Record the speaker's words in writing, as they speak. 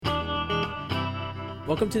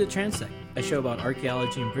Welcome to The Transect, a show about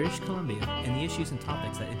archaeology in British Columbia and the issues and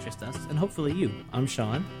topics that interest us, and hopefully you. I'm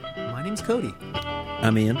Sean. My name's Cody.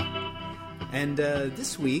 I'm Ian. And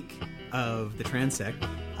this week of The Transect,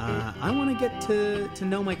 I want to get to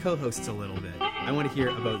know my co-hosts a little bit. I want to hear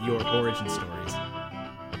about your origin stories.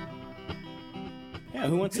 Yeah,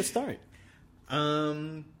 who wants to start?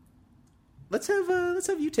 Let's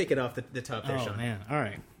have you take it off the top there, Sean. Oh, man. All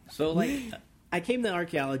right. So, I came to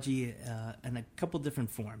archaeology in a couple different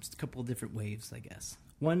forms, a couple different waves, I guess.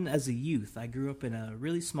 One, as a youth, I grew up in a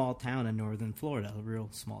really small town in northern Florida, a real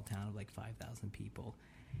small town of like 5,000 people.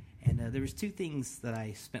 And there was two things that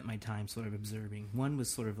I spent my time sort of observing. One was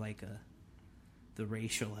sort of like the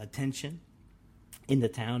racial tension in the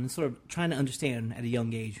town and sort of trying to understand at a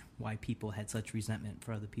young age why people had such resentment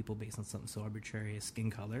for other people based on something so arbitrary as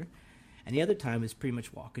skin color. And the other time was pretty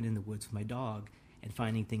much walking in the woods with my dog and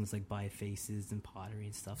finding things like bifaces and pottery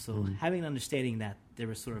and stuff. So having an understanding that there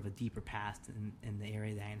was sort of a deeper past in the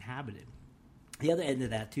area that I inhabited. The other end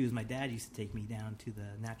of that, too, is my dad used to take me down to the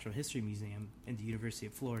Natural History Museum in the University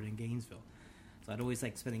of Florida in Gainesville. So I'd always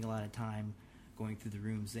like spending a lot of time going through the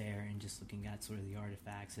rooms there and just looking at sort of the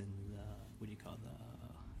artifacts and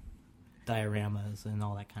the dioramas and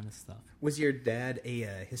all that kind of stuff. Was your dad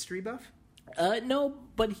a history buff? No,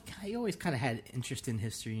 but he always kind of had interest in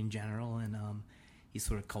history in general, and he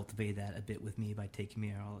sort of cultivated that a bit with me by taking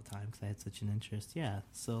me there all the time because I had such an interest. Yeah,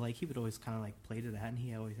 so like he would always kind of like play to that, and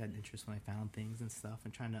he always had an interest when I found things and stuff,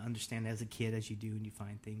 and trying to understand as a kid as you do and you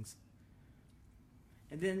find things.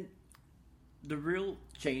 And then the real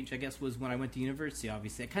change, I guess, was when I went to university.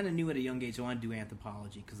 Obviously, I kind of knew at a young age I wanted to do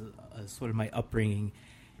anthropology because of sort of my upbringing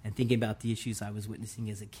and thinking about the issues I was witnessing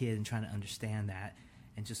as a kid and trying to understand that.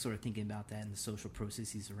 And just sort of thinking about that and the social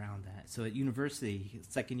processes around that. So at university,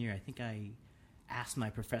 second year, I think I asked my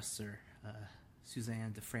professor,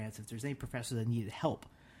 Suzanne DeFrance, if there's any professor that needed help.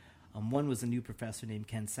 One was a new professor named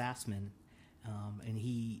Ken Sassman, and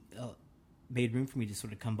he made room for me to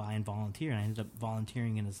sort of come by and volunteer. And I ended up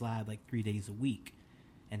volunteering in his lab like 3 days a week.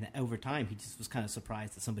 And over time, he just was kind of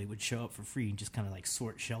surprised that somebody would show up for free and just kind of like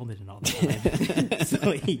sort shellman and all that.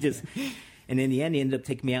 So he just... And in the end, he ended up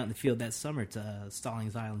taking me out in the field that summer to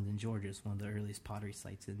Stallings Island in Georgia. It's one of the earliest pottery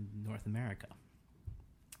sites in North America.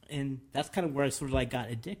 And that's kind of where I sort of like got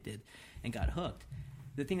addicted and got hooked.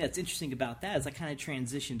 The thing that's interesting about that is I kind of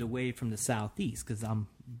transitioned away from the Southeast because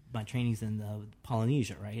my training's in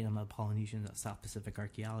Polynesia, right? I'm a Polynesian South Pacific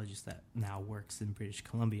archaeologist that now works in British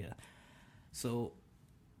Columbia. So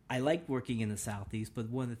I liked working in the Southeast, but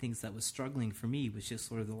one of the things that was struggling for me was just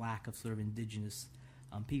sort of the lack of sort of indigenous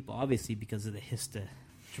people, obviously because of the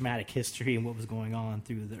traumatic history and what was going on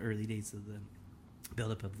through the early days of the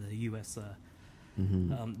buildup of the U.S.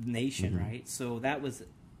 Nation, right? So that was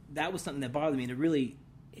something that bothered me, and it really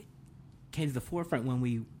came to the forefront when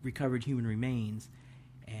we recovered human remains,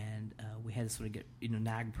 and we had to sort of get,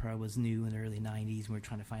 NAGPRA was new in the early 90s, and we were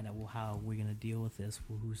trying to find out, well, how are we going to deal with this?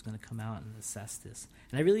 Well, who's going to come out and assess this?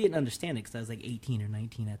 And I really didn't understand it because I was like 18 or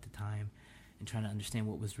 19 at the time and trying to understand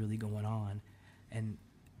what was really going on.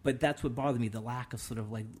 But that's what bothered me, the lack of sort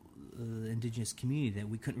of like the indigenous community, that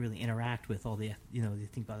we couldn't really interact with all the, you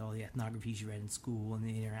think about all the ethnographies you read in school and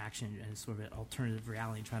the interaction and sort of an alternative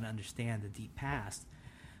reality and trying to understand the deep past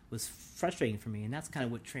was frustrating for me. And that's kind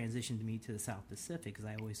of what transitioned me to the South Pacific, because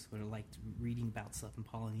I always sort of liked reading about stuff in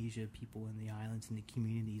Polynesia, people in the islands and the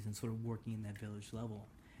communities, and sort of working in that village level.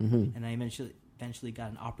 Mm-hmm. And I eventually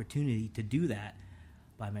got an opportunity to do that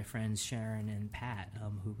by my friends Sharon and Pat,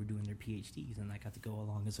 who were doing their PhDs, and I got to go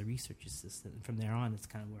along as a research assistant. And from there on, it's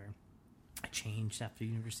kind of where I changed after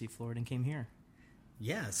University of Florida and came here.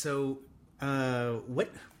 Yeah. So,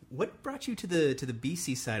 what brought you to the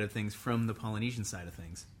BC side of things from the Polynesian side of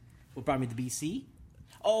things? What brought me to BC?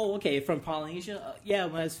 Oh, okay, from Polynesia. Yeah,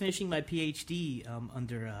 when I was finishing my PhD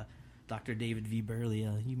under Dr. David V. Burley,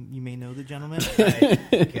 you may know the gentleman.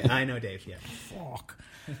 Okay, I know Dave. Yeah. Fuck.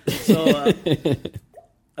 So.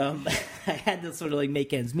 I had to sort of like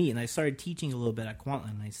make ends meet, and I started teaching a little bit at Kwantlen,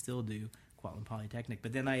 and I still do, Kwantlen Polytechnic.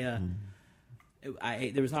 But then there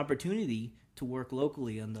was an opportunity to work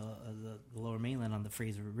locally on the Lower Mainland on the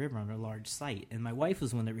Fraser River on a large site, and my wife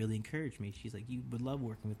was the one that really encouraged me. She's like, "You would love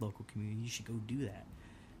working with local community. You should go do that."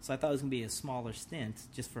 So I thought it was going to be a smaller stint,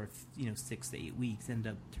 just for 6 to 8 weeks.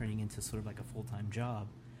 Ended up turning into sort of like a full-time job.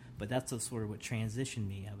 But that's sort of what transitioned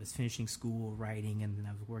me. I was finishing school, writing, and then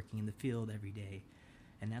I was working in the field every day.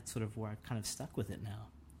 And that's sort of where I've kind of stuck with it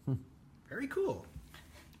now. Very cool.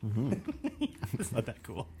 Mm-hmm. It's not that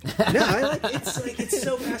cool. No, I like it's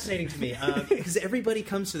so fascinating to me because everybody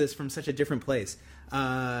comes to this from such a different place.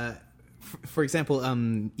 for example,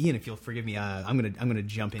 Ian, if you'll forgive me, I'm gonna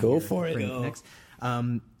jump in. Go here for it. Next.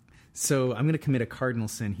 So I'm gonna commit a cardinal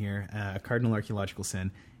sin here, a cardinal archaeological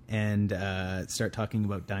sin, and start talking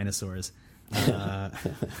about dinosaurs.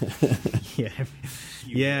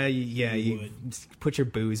 You put your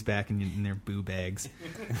booze back in their boo bags.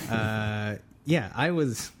 I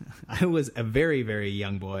was a very, very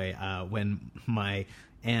young boy when my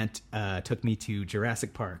aunt took me to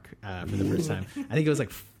Jurassic Park for the first time. I think it was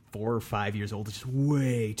like 4 or 5 years old, just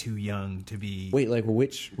way too young to be. Wait, like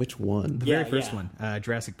which one? The very first one,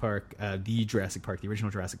 Jurassic Park, the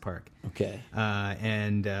original Jurassic Park. Okay.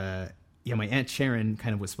 My Aunt Sharon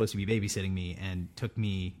kind of was supposed to be babysitting me and took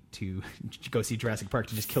me to go see Jurassic Park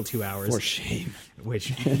to just kill 2 hours. For shame.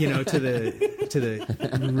 Which, to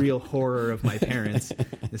the real horror of my parents,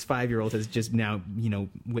 this 5-year-old has just now,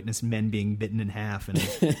 witnessed men being bitten in half and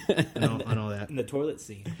all that. In the toilet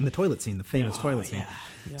scene. The famous toilet scene.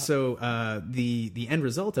 Yeah. So the end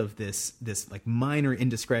result of this like minor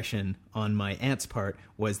indiscretion on my aunt's part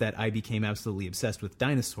was that I became absolutely obsessed with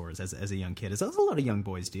dinosaurs as a young kid, as a lot of young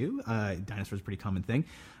boys do. Dinosaurs are a pretty common thing.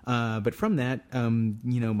 But from that,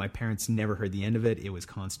 my parents never heard the end of it. It was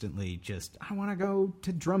constantly just, I want to go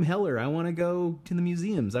to Drumheller. I want to go to the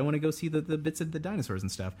museums. I want to go see the bits of the dinosaurs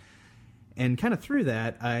and stuff. And kind of through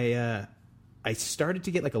that, I started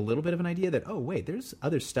to get like a little bit of an idea that, oh, wait, there's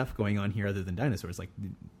other stuff going on here other than dinosaurs. Like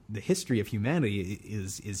the history of humanity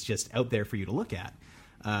is just out there for you to look at.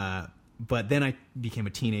 But then I became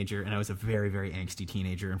a teenager, and I was a very, very angsty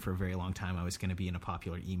teenager, and for a very long time I was going to be in a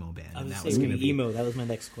popular emo band. I was that was going to be emo. That was my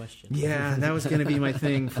next question. Yeah, that was going to be my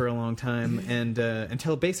thing for a long time, and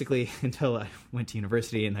until I went to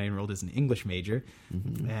university and I enrolled as an English major,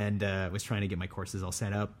 and was trying to get my courses all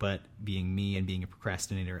set up. But being me and being a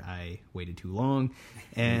procrastinator, I waited too long,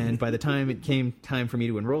 and by the time it came time for me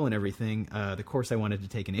to enroll and everything, the course I wanted to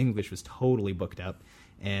take in English was totally booked up.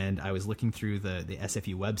 And I was looking through the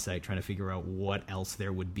SFU website trying to figure out what else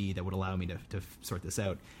there would be that would allow me to sort this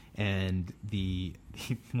out. And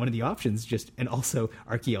one of the options and also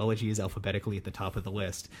archaeology is alphabetically at the top of the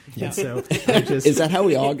list. Yeah. And so is that how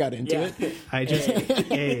we all got into it? I just,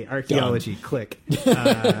 archaeology, click.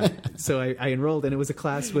 So I enrolled, and it was a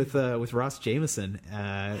class with Ross Jameson.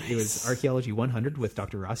 It was Archaeology 100 with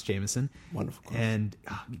Dr. Ross Jameson. Wonderful course. And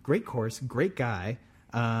great course, great guy.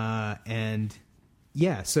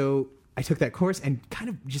 Yeah, so I took that course and kind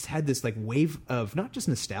of just had this like wave of not just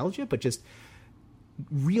nostalgia, but just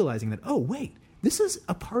realizing that, oh, wait, this is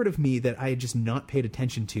a part of me that I had just not paid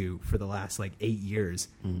attention to for the last like 8 years.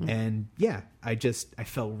 Mm-hmm. And yeah, I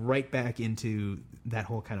fell right back into that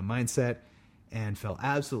whole kind of mindset and fell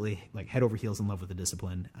absolutely like head over heels in love with the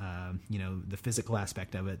discipline. The physical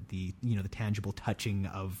aspect of it, the tangible touching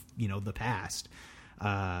of, the past.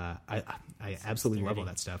 I absolutely love all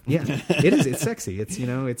that stuff. Yeah, it is. It's sexy. It's,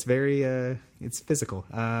 it's very, it's physical.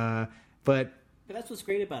 But that's what's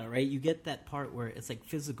great about it, right? You get that part where it's like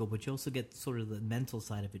physical, but you also get sort of the mental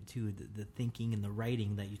side of it too, the thinking and the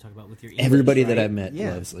writing that you talk about with your English, everybody right? that I've met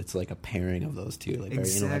loves. It's like a pairing of those two, like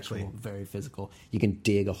very intellectual, very physical. You can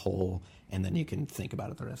dig a hole, and then you can think about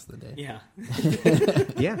it the rest of the day. Yeah.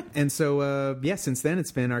 Yeah. And so, since then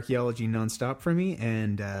it's been archaeology nonstop for me,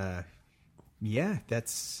 and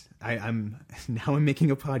I'm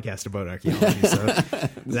making a podcast about archaeology, so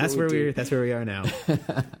that's where we are now.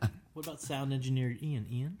 What about sound engineer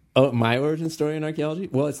Ian? Oh, my origin story in archaeology?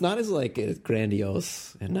 Well, it's not as like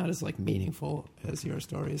grandiose and not as like meaningful as your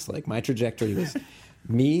stories. Like my trajectory was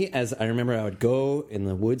I remember I would go in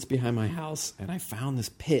the woods behind my house, and I found this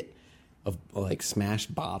pit of like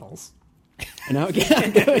smashed bottles. And I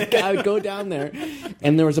would go down there,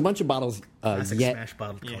 and there was a bunch of bottles smash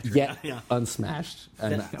bottle culture. Unsmashed.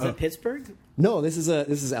 Is that Pittsburgh? No, this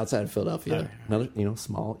is outside of Philadelphia. Another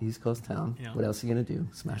small East Coast town. Yeah. What else are you gonna do?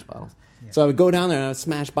 Smash bottles. Yeah. So I would go down there and I would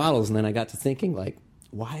smash bottles, and then I got to thinking like,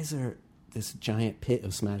 why is there this giant pit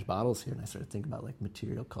of smashed bottles here? And I started thinking about like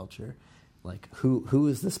material culture. Like who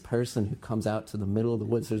is this person who comes out to the middle of the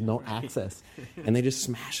woods? There's no access, and they just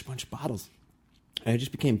smash a bunch of bottles. I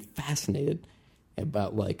just became fascinated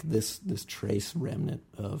about like this trace remnant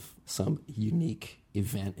of some unique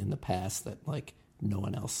event in the past that like no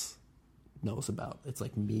one else knows about. It's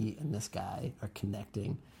like me and this guy are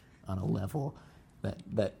connecting on a level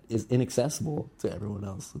that is inaccessible to everyone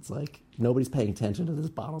else. It's like nobody's paying attention to this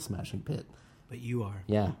bottle smashing pit. But you are.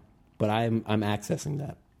 Yeah. But I'm accessing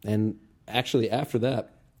that. And actually after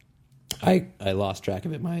that, I lost track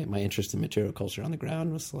of it. My interest in material culture on the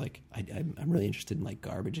ground was like I'm really interested in like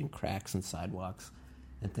garbage and cracks and sidewalks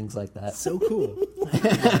and things like that. So cool.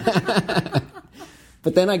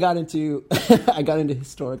 But then I got into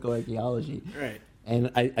historical archaeology, right? And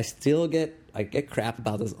I still get crap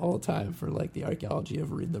about this all the time for like the archaeology of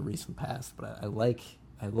the recent past, but I like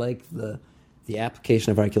the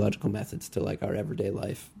application of archaeological methods to like our everyday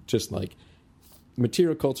life, just like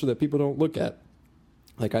material culture that people don't look at.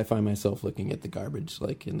 Like I find myself looking at the garbage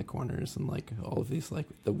like in the corners and like all of these like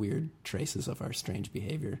the weird traces of our strange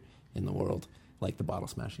behavior in the world, like the bottle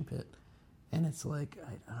smashing pit. And it's like,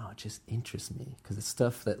 I don't know, it just interests me because it's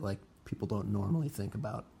stuff that like people don't normally think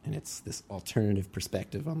about, and it's this alternative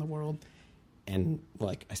perspective on the world. And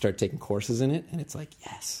like I started taking courses in it, and it's like,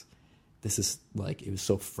 yes, this is like, it was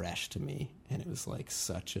so fresh to me, and it was like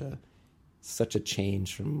such a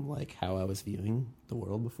change from like how I was viewing the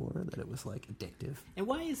world before, that it was like addictive. And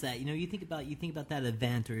why is that? You think about that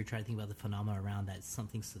event, or you try to think about the phenomena around that.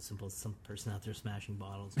 Something so simple as some person out there smashing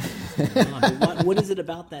bottles. But what is it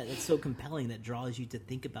about that that's so compelling that draws you to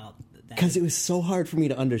think about that? Because it was so hard for me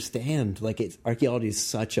to understand. Like archaeology is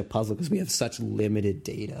such a puzzle because we have such limited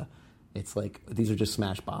data. It's like these are just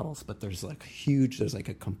smashed bottles, but there's like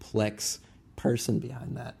a complex person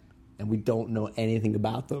behind that, and we don't know anything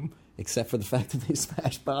about them except for the fact that they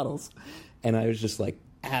smashed bottles. And I was just like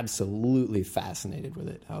absolutely fascinated with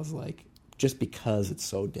it. I was like, just because it's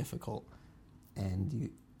so difficult, and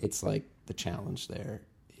it's like the challenge there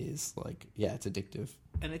is like, yeah, it's addictive.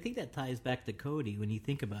 And I think that ties back to Cody when you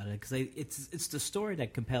think about it, because it's the story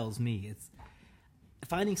that compels me. It's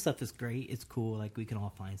finding stuff is great. It's cool. Like we can all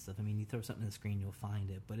find stuff. I mean, you throw something on the screen, you'll find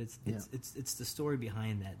it. But it's the story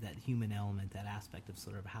behind that human element, that aspect of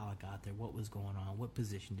sort of how it got there, what was going on, what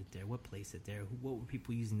positioned it there, what placed it there, what were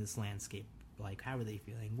people using this landscape like, how were they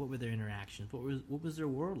feeling, what were their interactions, what was their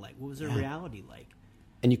world like, what was their reality like.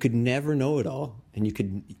 And you could never know it all, and you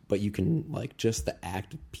can like just the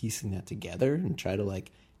act of piecing that together and try to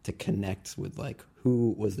like to connect with like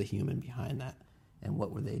who was the human behind that. And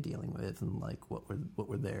what were they dealing with, and like what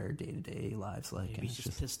were their day-to-day lives like? Maybe he's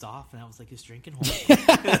just pissed off, and that was like his drinking hole.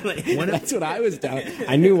 That's what I was doing.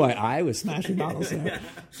 I knew why I was smashing bottles there.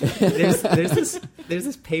 There's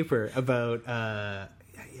this paper about I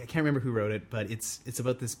can't remember who wrote it, but it's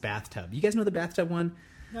about this bathtub. You guys know the bathtub one?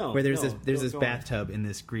 No. Where there's this bathtub in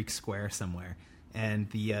this Greek square somewhere, and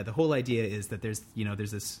the whole idea is that there's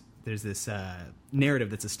this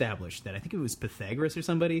narrative that's established that I think it was Pythagoras or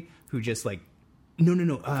somebody who just like.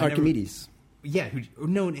 No. Archimedes. Yeah,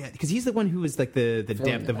 because he's the one who was like the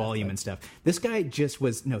depth, the volume, and stuff. This guy just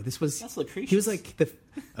was That's Lucretius. He was like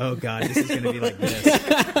oh god, this is going to be like this.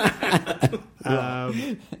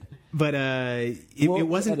 But it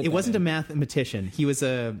wasn't a mathematician. He was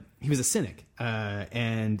a cynic,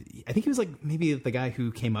 and I think he was like maybe the guy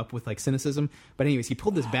who came up with like cynicism. But anyways, he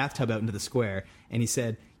pulled this bathtub out into the square, and he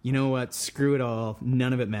said, "You know what? Screw it all.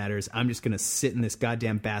 None of it matters. I'm just going to sit in this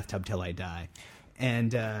goddamn bathtub till I die."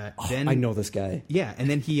 And then I know this guy. Yeah, and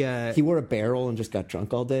then he wore a barrel and just got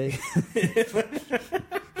drunk all day.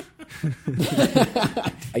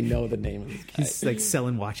 I know the name of this guy. He's like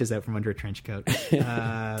selling watches out from under a trench coat.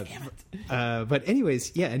 Damn it. But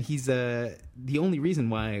anyways, yeah, and he's the only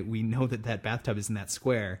reason why we know that bathtub is in that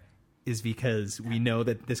square is because we know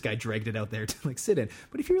that this guy dragged it out there to like sit in.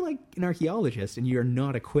 But if you're like an archaeologist and you're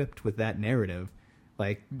not equipped with that narrative,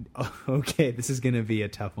 like, okay, this is going to be a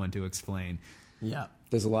tough one to explain. Yeah,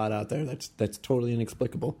 there's a lot out there that's totally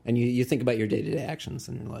inexplicable. And you think about your day-to-day actions,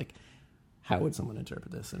 and you're like, how would someone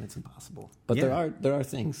interpret this? And it's impossible. But yeah. there are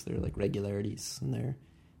things. There are like regularities, and there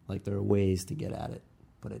are ways to get at it.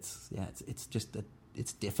 But it's just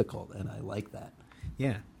it's difficult, and I like that.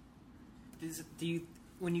 Yeah.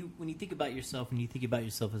 When you think about yourself, and you think about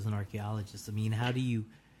yourself as an archaeologist, I mean, how do you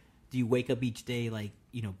wake up each day like,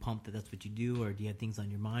 pumped that that's what you do, or do you have things on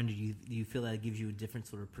your mind, or do you feel that it gives you a different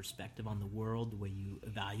sort of perspective on the world, the way you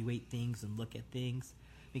evaluate things and look at things?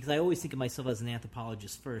 Because I always think of myself as an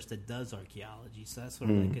anthropologist first that does archaeology, so that sort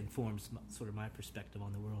of like informs sort of my perspective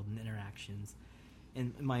on the world and interactions,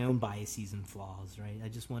 and my own biases and flaws. Right? I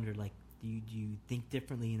just wondered, like, do you think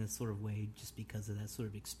differently in a sort of way just because of that sort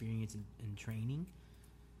of experience and training?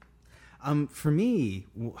 For me,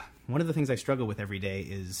 one of the things I struggle with every day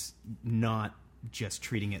is not just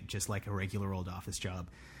treating it just like a regular old office job,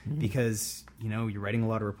 because you're writing a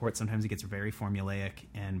lot of reports. Sometimes it gets very formulaic,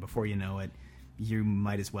 and before you know it, you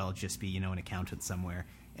might as well just be an accountant somewhere.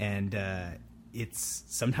 And it's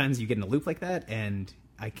sometimes you get in a loop like that, and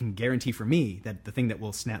I can guarantee for me that the thing that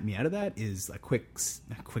will snap me out of that is a quick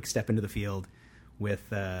step into the field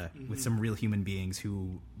with some real human beings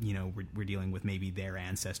who we're dealing with, maybe their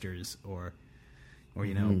ancestors or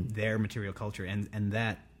their material culture, and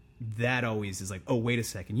that always is like, oh, wait a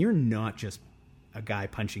second, you're not just a guy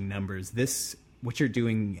punching numbers. What you're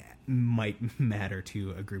doing might matter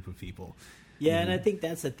to a group of people. Yeah, and I think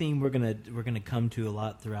that's a theme we're gonna come to a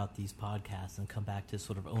lot throughout these podcasts, and come back to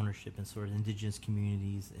sort of ownership and sort of indigenous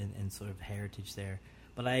communities and sort of heritage there.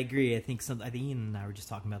 But I agree. I think Ian and I were just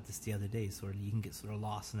talking about this the other day. Sort of, you can get sort of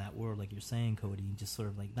lost in that world, like you're saying, Cody, and just sort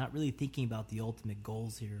of like not really thinking about the ultimate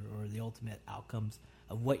goals here or the ultimate outcomes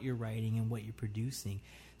of what you're writing and what you're producing.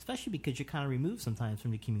 Especially because you're kind of removed sometimes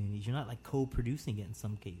from the communities. You're not like co-producing it in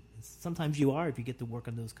some cases. Sometimes you are if you get to work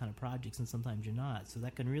on those kind of projects, and sometimes you're not. So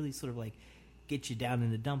that can really sort of like get you down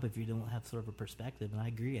in the dump if you don't have sort of a perspective. And I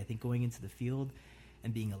agree. I think going into the field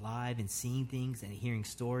and being alive and seeing things and hearing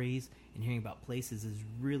stories and hearing about places is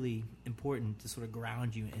really important to sort of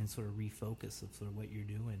ground you and sort of refocus of sort of what you're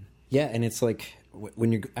doing. Yeah, and it's like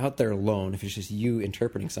when you're out there alone, if it's just you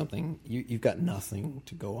interpreting something, you've got nothing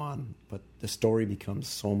to go on. But the story becomes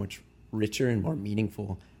so much richer and more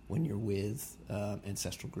meaningful when you're with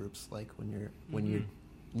ancestral groups. Like when you're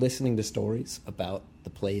listening to stories about the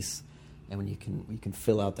place, and when you can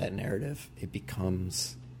fill out that narrative, it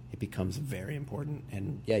becomes very important.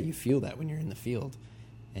 And yeah, you feel that when you're in the field,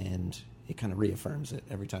 and it kind of reaffirms it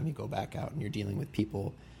every time you go back out and you're dealing with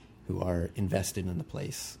people who are invested in the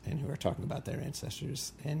place and who are talking about their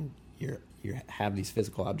ancestors, and you have these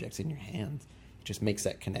physical objects in your hand. It just makes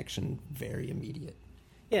that connection very immediate.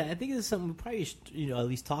 Yeah, I think this is something we probably should, at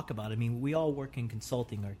least talk about. I mean, we all work in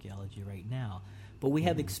consulting archaeology right now, but we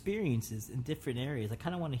have experiences in different areas. I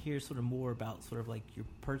kind of want to hear sort of more about sort of like your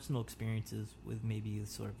personal experiences with maybe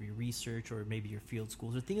sort of your research or maybe your field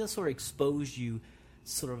schools or things that sort of expose you,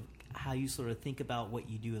 sort of how you sort of think about what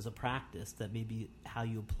you do as a practice, that maybe how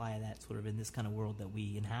you apply that sort of in this kind of world that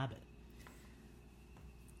we inhabit.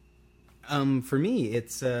 For me,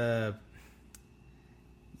 it's the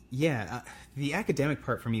academic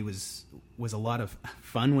part for me was a lot of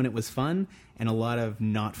fun when it was fun, and a lot of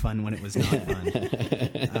not fun when it was not fun.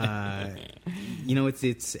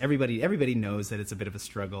 It's everybody knows that it's a bit of a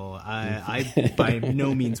struggle. I by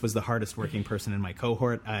no means was the hardest working person in my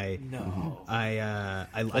cohort. I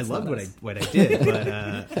loved what I did, but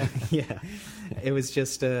yeah, it was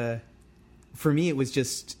just for me. It was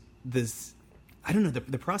just this. I don't know.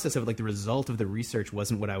 The process of like the result of the research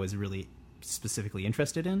wasn't what I was really specifically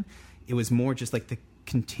interested in. It was more just like the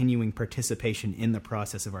continuing participation in the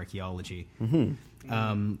process of archaeology.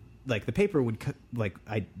 Like the paper would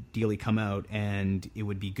ideally come out, and it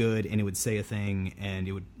would be good, and it would say a thing, and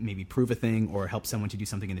it would maybe prove a thing or help someone to do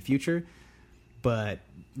something in the future. But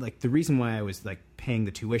like the reason why I was like paying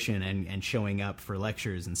the tuition and showing up for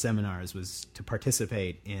lectures and seminars was to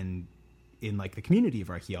participate in like the community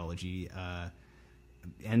of archaeology.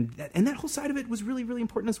 And that whole side of it was really, really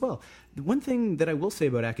important as well. The one thing that I will say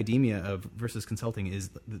about academia versus consulting is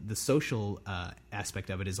the social aspect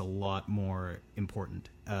of it is a lot more important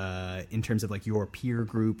in terms of like your peer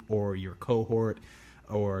group or your cohort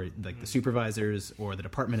or like the supervisors or the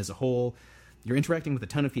department as a whole. You're interacting with a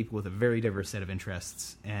ton of people with a very diverse set of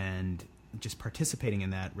interests, and just participating in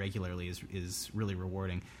that regularly is really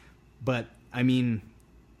rewarding. But I mean...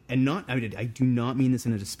 I do not mean this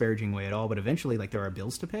in a disparaging way at all, but eventually, like, there are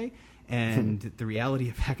bills to pay, and the reality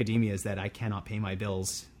of academia is that I cannot pay my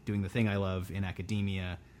bills doing the thing I love in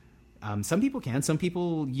academia. Some people can. Some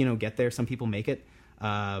people, get there. Some people make it.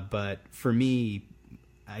 But for me,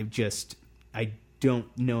 I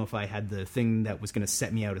don't know if I had the thing that was going to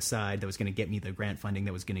set me out aside, that was going to get me the grant funding,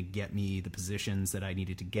 that was going to get me the positions that I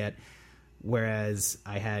needed to get. Whereas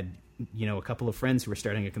I had... a couple of friends who were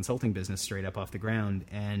starting a consulting business straight up off the ground.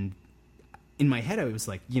 And in my head, I was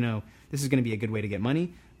like, this is going to be a good way to get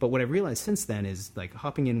money. But what I've realized since then is like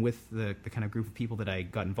hopping in with the kind of group of people that I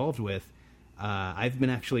got involved with, I've been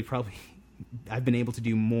able to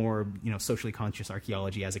do more, socially conscious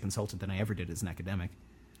archaeology as a consultant than I ever did as an academic.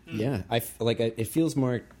 Yeah. It feels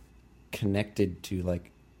more connected to like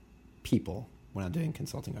people when I'm doing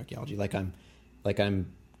consulting archaeology. I'm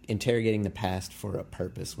interrogating the past for a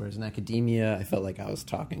purpose, whereas in academia I felt like I was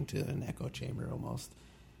talking to an echo chamber almost.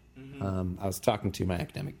 I was talking to my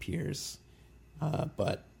academic peers,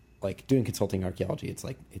 but like doing consulting archaeology,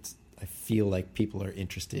 I feel like people are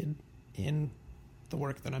interested in the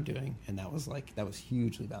work that I'm doing, and that was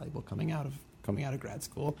hugely valuable coming out of grad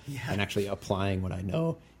school. And actually applying what I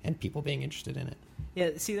know and people being interested in it. Yeah,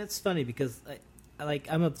 see, that's funny because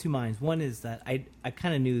I'm of two minds. One is that I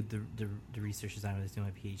kind of knew the research design when I was doing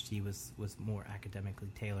my PhD was more academically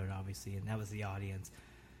tailored, obviously, and that was the audience.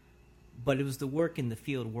 But it was the work in the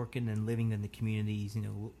field, working and living in the communities,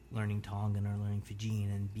 learning Tongan or learning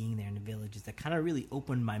Fijian and being there in the villages that kind of really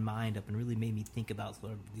opened my mind up and really made me think about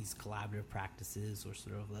sort of these collaborative practices or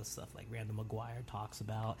sort of the stuff like Randall McGuire talks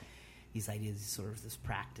about. these ideas, sort of this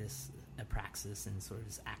praxis, and sort of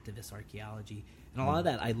this activist archaeology. And a lot of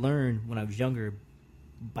that I learned when I was younger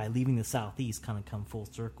by leaving the Southeast, kind of come full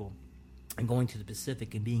circle, and going to the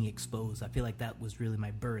Pacific and being exposed. I feel like that was really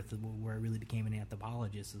my birth, where I really became an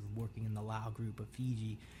anthropologist, is working in the Lao group of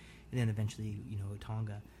Fiji, and then eventually,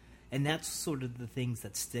 Tonga. And that's sort of the things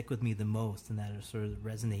that stick with me the most and that are sort of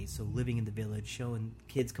resonate. So living in the village, showing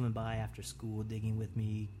kids coming by after school, digging with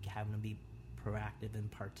me, having them be proactive and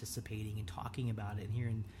participating and talking about it, and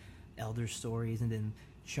hearing elder stories, and then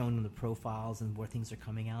showing them the profiles and where things are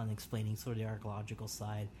coming out, and explaining sort of the archaeological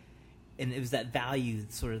side. And it was that value,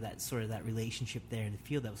 sort of that relationship there in the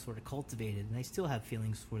field that was sort of cultivated. And I still have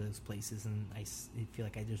feelings for those places, and I feel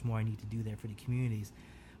like there's more I need to do there for the communities.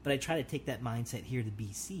 But I try to take that mindset here to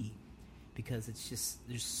BC, because it's just,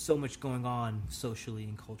 there's so much going on socially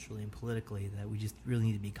and culturally and politically that we just really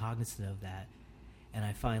need to be cognizant of that. And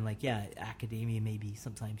I find, like, academia maybe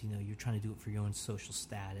sometimes, you're trying to do it for your own social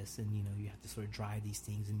status, and, you have to sort of drive these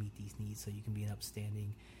things and meet these needs so you can be an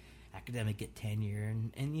upstanding academic, get tenure.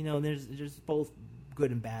 And there's both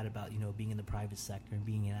good and bad about, being in the private sector and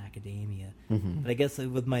being in academia. Mm-hmm. But I guess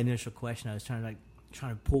with my initial question, I was trying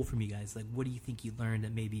to pull from you guys, like, what do you think you learned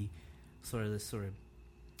that maybe sort of this sort of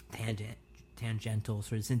tangential,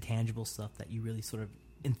 sort of this intangible stuff that you really sort of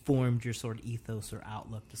informed your sort of ethos or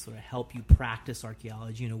outlook to sort of help you practice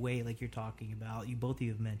archaeology in a way, like you're talking about, both of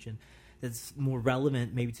you have mentioned, that's more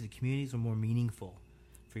relevant maybe to the communities or more meaningful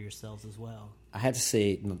for yourselves as well? I had to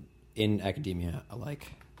say, in academia,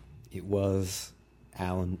 it was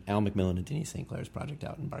Al McMillan and Denise St. Clair's project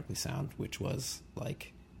out in Barkley Sound, which was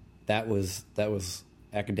that was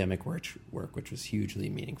academic work which was hugely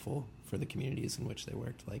meaningful for the communities in which they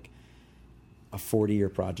worked. Like a 40-year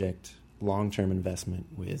project, long-term investment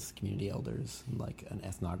with community elders, and like an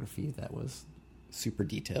ethnography that was super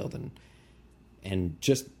detailed, and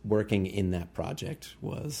just working in that project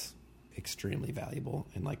was extremely valuable.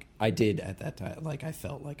 And like I did at that time, like I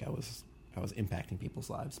felt like I was impacting people's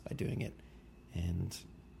lives by doing it. And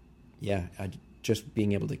just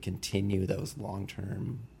being able to continue those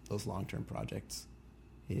long-term projects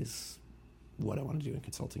is what I want to do in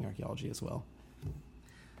consulting archaeology as well.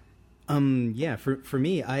 For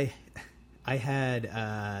me, I had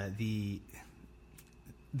the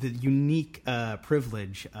unique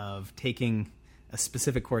privilege of taking a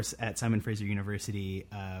specific course at Simon Fraser University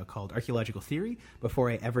called Archaeological Theory before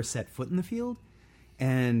I ever set foot in the field.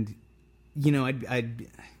 And, I'd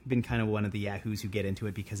been kind of one of the yahoos who get into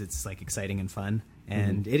it because it's like exciting and fun.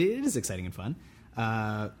 And it is exciting and fun.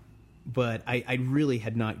 But I really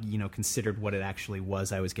had not, considered what it actually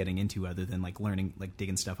was I was getting into, other than like learning, like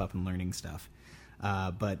digging stuff up and learning stuff.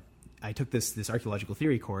 But I took this archaeological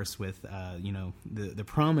theory course with, the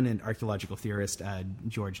prominent archaeological theorist,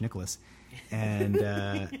 George Nicholas, and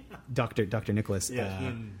Dr. Nicholas,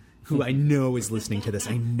 who I know is listening to this.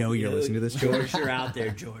 I know you're listening to this, George. You're out there,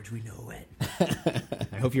 George. We know it.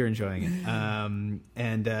 I hope you're enjoying it.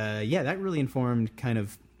 That really informed kind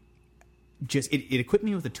of just, it equipped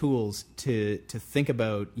me with the tools to think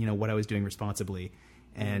about, what I was doing responsibly,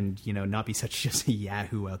 and not be such just a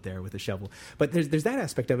yahoo out there with a shovel. But there's that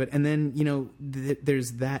aspect of it, and then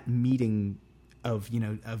there's that meeting of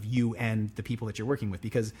you and the people that you're working with,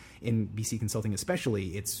 because in BC Consulting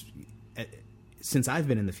especially, it's since I've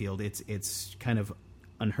been in the field, it's kind of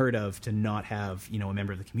unheard of to not have a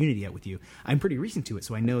member of the community out with you. I'm pretty recent to it,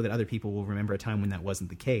 so I know that other people will remember a time when that wasn't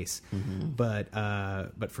the case. Mm-hmm.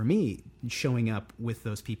 But for me, showing up with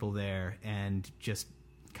those people there and just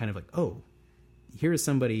kind of like, oh, here is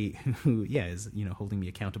somebody who is holding me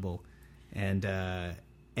accountable, and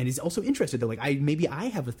is also interested that maybe I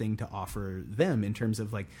have a thing to offer them in terms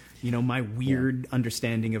of my weird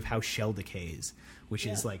understanding of how shell decays, which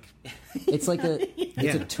is like it's like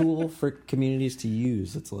a tool for communities to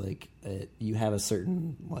use. It's like you have a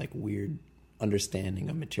certain weird understanding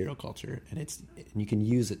of material culture, and you can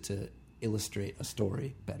use it to illustrate a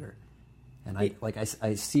story better. And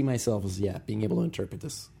I see myself as being able to interpret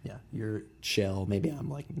this your shell, maybe I'm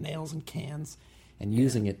like nails and cans, and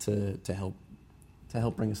using it to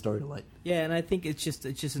help bring a story to light. Yeah, and I think it's just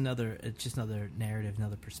another narrative,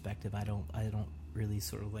 another perspective. I don't really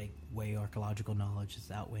sort of weigh archaeological knowledge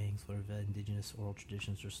as outweighing sort of indigenous oral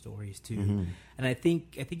traditions or stories too. Mm-hmm. And I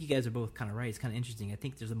think you guys are both kind of right. It's kind of interesting. I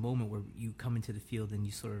think there's a moment where you come into the field and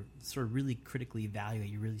you sort of really critically evaluate.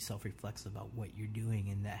 You're really self-reflexive about what you're doing,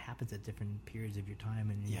 and that happens at different periods of your time.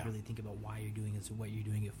 And you really think about why you're doing this and what you're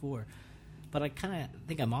doing it for. But I kind of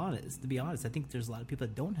think I'm honest. To be honest, I think there's a lot of people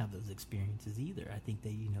that don't have those experiences either. I think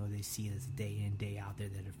they see it as day in, day out there,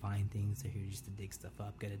 that are find things. They're here just to dig stuff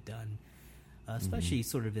up, get it done. especially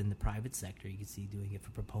sort of in the private sector. You can see doing it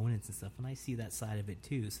for proponents and stuff, and I see that side of it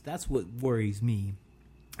too. So that's what worries me,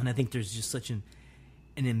 and I think there's just such an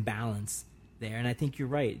imbalance there. And I think you're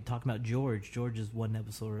right talking about George. George is one that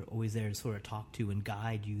was sort of always there to sort of talk to and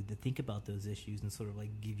guide you to think about those issues and sort of like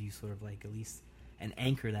give you sort of like at least an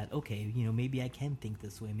anchor that, okay, you know, maybe I can think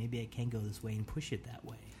this way, maybe I can go this way and push it that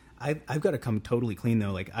way. I've got to come totally clean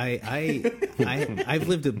though. Like I've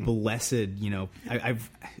lived a blessed, you know, I've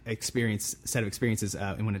experienced set of experiences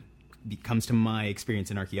when it comes to my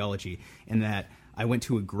experience in archaeology, in that I went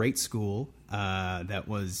to a great school that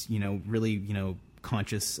was, you know, really, you know,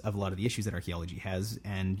 conscious of a lot of the issues that archaeology has,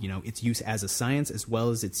 and, you know, its use as a science as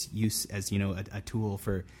well as its use as, you know, a tool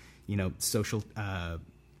for, you know, social. I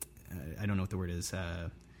don't know what the word is.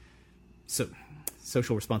 So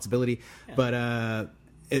social responsibility, yeah. But.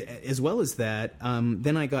 As well as that,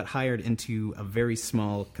 then I got hired into a very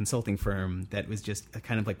small consulting firm that was just a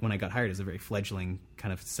kind of like, when I got hired, it was a very fledgling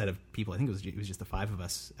kind of set of people. I think it was just the five of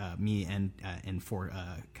us, me and four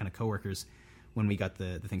kind of coworkers, when we got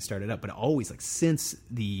the thing started up. But always, like, since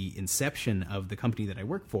the inception of the company that I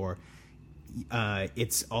work for,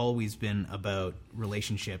 it's always been about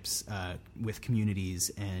relationships with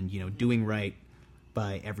communities and, you know, doing right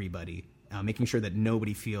by everybody. Making sure that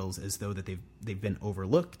nobody feels as though that they've been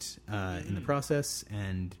overlooked in the process,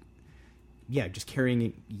 and just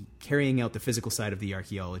carrying out the physical side of the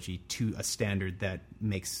archaeology to a standard that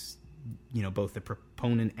makes, you know, both the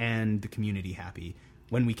proponent and the community happy,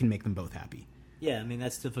 when we can make them both happy. Yeah, I mean,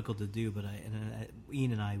 that's difficult to do, but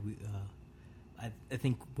Ian and I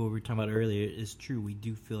think what we were talking about earlier is true. We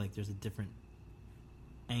do feel like there's a different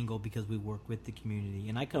angle because we work with the community,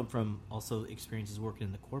 and I come from also experiences working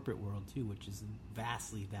in the corporate world too, which is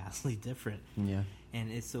vastly different. Yeah, and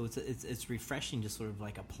it's refreshing to sort of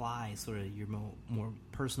like apply sort of your more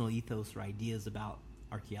personal ethos or ideas about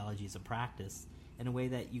archaeology as a practice in a way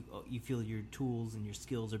that you feel your tools and your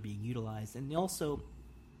skills are being utilized, and also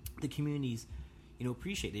the communities, you know,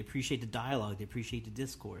 appreciate the dialogue, they appreciate the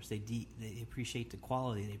discourse, they appreciate the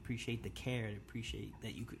quality, they appreciate the care, they appreciate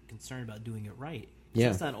that you're concerned about doing it right. Yeah.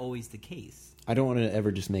 That's not always the case. I don't want to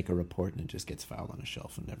ever just make a report and it just gets filed on a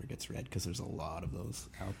shelf and never gets read, because there's a lot of those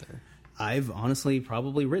out there. I've honestly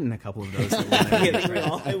probably written a couple of those.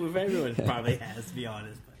 Everyone probably has, to be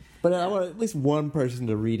honest. But I want at least one person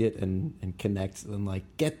to read it and connect and like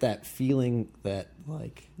get that feeling that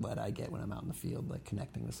I get when I'm out in the field, like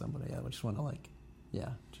connecting with somebody. I just want to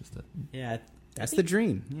That's the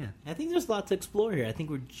dream. Yeah, I think there's a lot to explore here. I think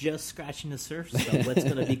we're just scratching the surface of what's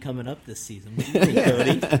going to be coming up this season. What do you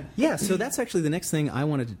think, Cody? Yeah, so that's actually the next thing I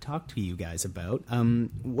wanted to talk to you guys about.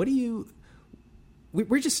 What do you?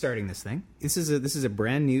 We're just starting this thing. This is a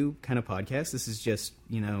brand new kind of podcast. This is just,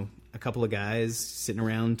 you know, a couple of guys sitting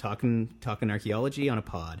around talking archaeology on a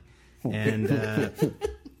pod, and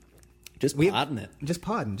just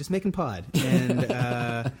making pod,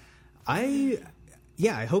 and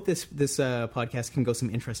I hope this podcast can go some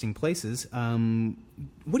interesting places.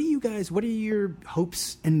 What are your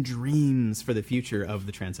hopes and dreams for the future of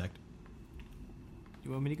the Transect?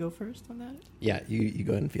 You want me to go first on that? Yeah, you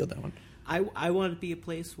go ahead and field that one. I want it to be a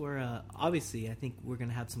place where, obviously, I think we're going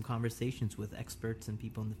to have some conversations with experts and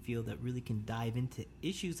people in the field that really can dive into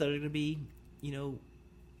issues that are going to be, you know,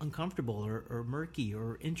 uncomfortable or murky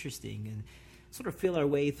or interesting, and sort of feel our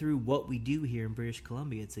way through what we do here in British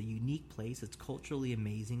Columbia. It's a unique place. It's culturally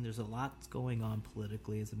amazing. There's a lot going on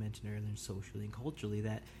politically, as I mentioned earlier, and socially and culturally,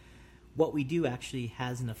 that what we do actually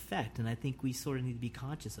has an effect, and I think we sort of need to be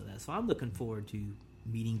conscious of that. So I'm looking forward to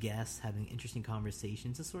meeting guests, having interesting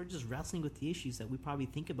conversations, and sort of just wrestling with the issues that we probably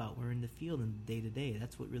think about when we're in the field and day-to-day.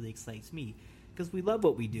 That's what really excites me, because we love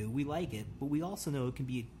what we do. We like it, but we also know it can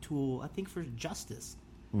be a tool, I think, for justice,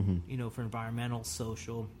 you know, for environmental,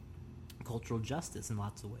 social, cultural justice in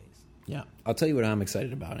lots of ways. Yeah, I'll tell you what I'm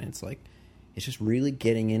excited about, and it's just really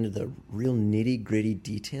getting into the real nitty-gritty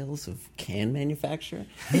details of can manufacture.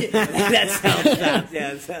 That sounds fast.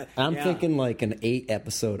 Yeah, I'm thinking like an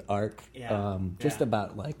 8-episode arc, just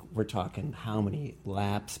about like we're talking how many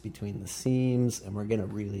laps between the seams, and we're gonna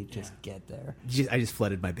really just get there. I just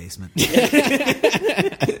flooded my basement.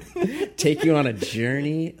 Take you on a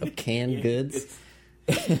journey of canned goods.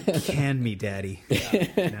 Can me, daddy.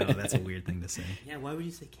 Yeah. No, that's a weird thing to say. Yeah, why would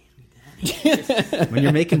you say can me, daddy? When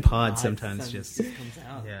you're making pods, sometimes just comes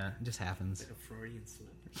out. Yeah, it just happens. Like a Freudian slip.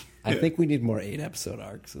 I think we need more 8-episode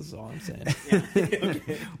arcs. Is all I'm saying.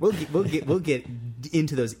 Okay. We'll get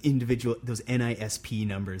into those NISP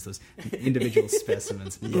numbers, those individual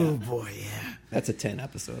specimens. Yeah. Oh boy, yeah. That's a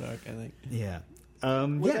 10-episode arc, I think. Yeah.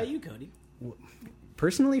 What about you, Cody?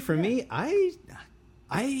 Personally, for me,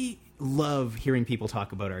 I love hearing people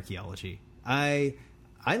talk about archaeology. I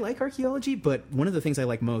like archaeology, but one of the things I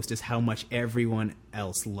like most is how much everyone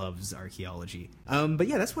else loves archaeology. But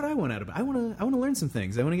yeah, that's what I want out of it. I want to learn some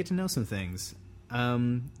things. I want to get to know some things.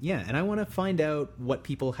 Yeah, and I want to find out what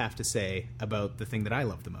people have to say about the thing that I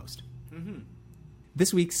love the most. Mm-hmm.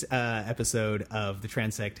 This week's episode of The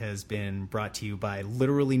Transect has been brought to you by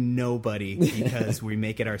literally nobody because we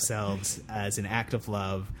make it ourselves as an act of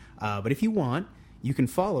love. But if you want, you can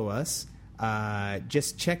follow us.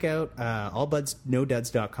 Just check out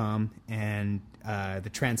allbudsnoduds.com, and the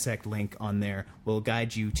Transect link on there will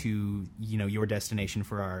guide you to your destination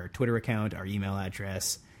for our Twitter account, our email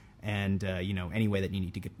address, and any way that you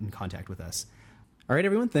need to get in contact with us. All right,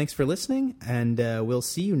 everyone, thanks for listening, and we'll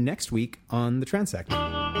see you next week on The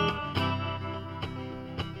Transect.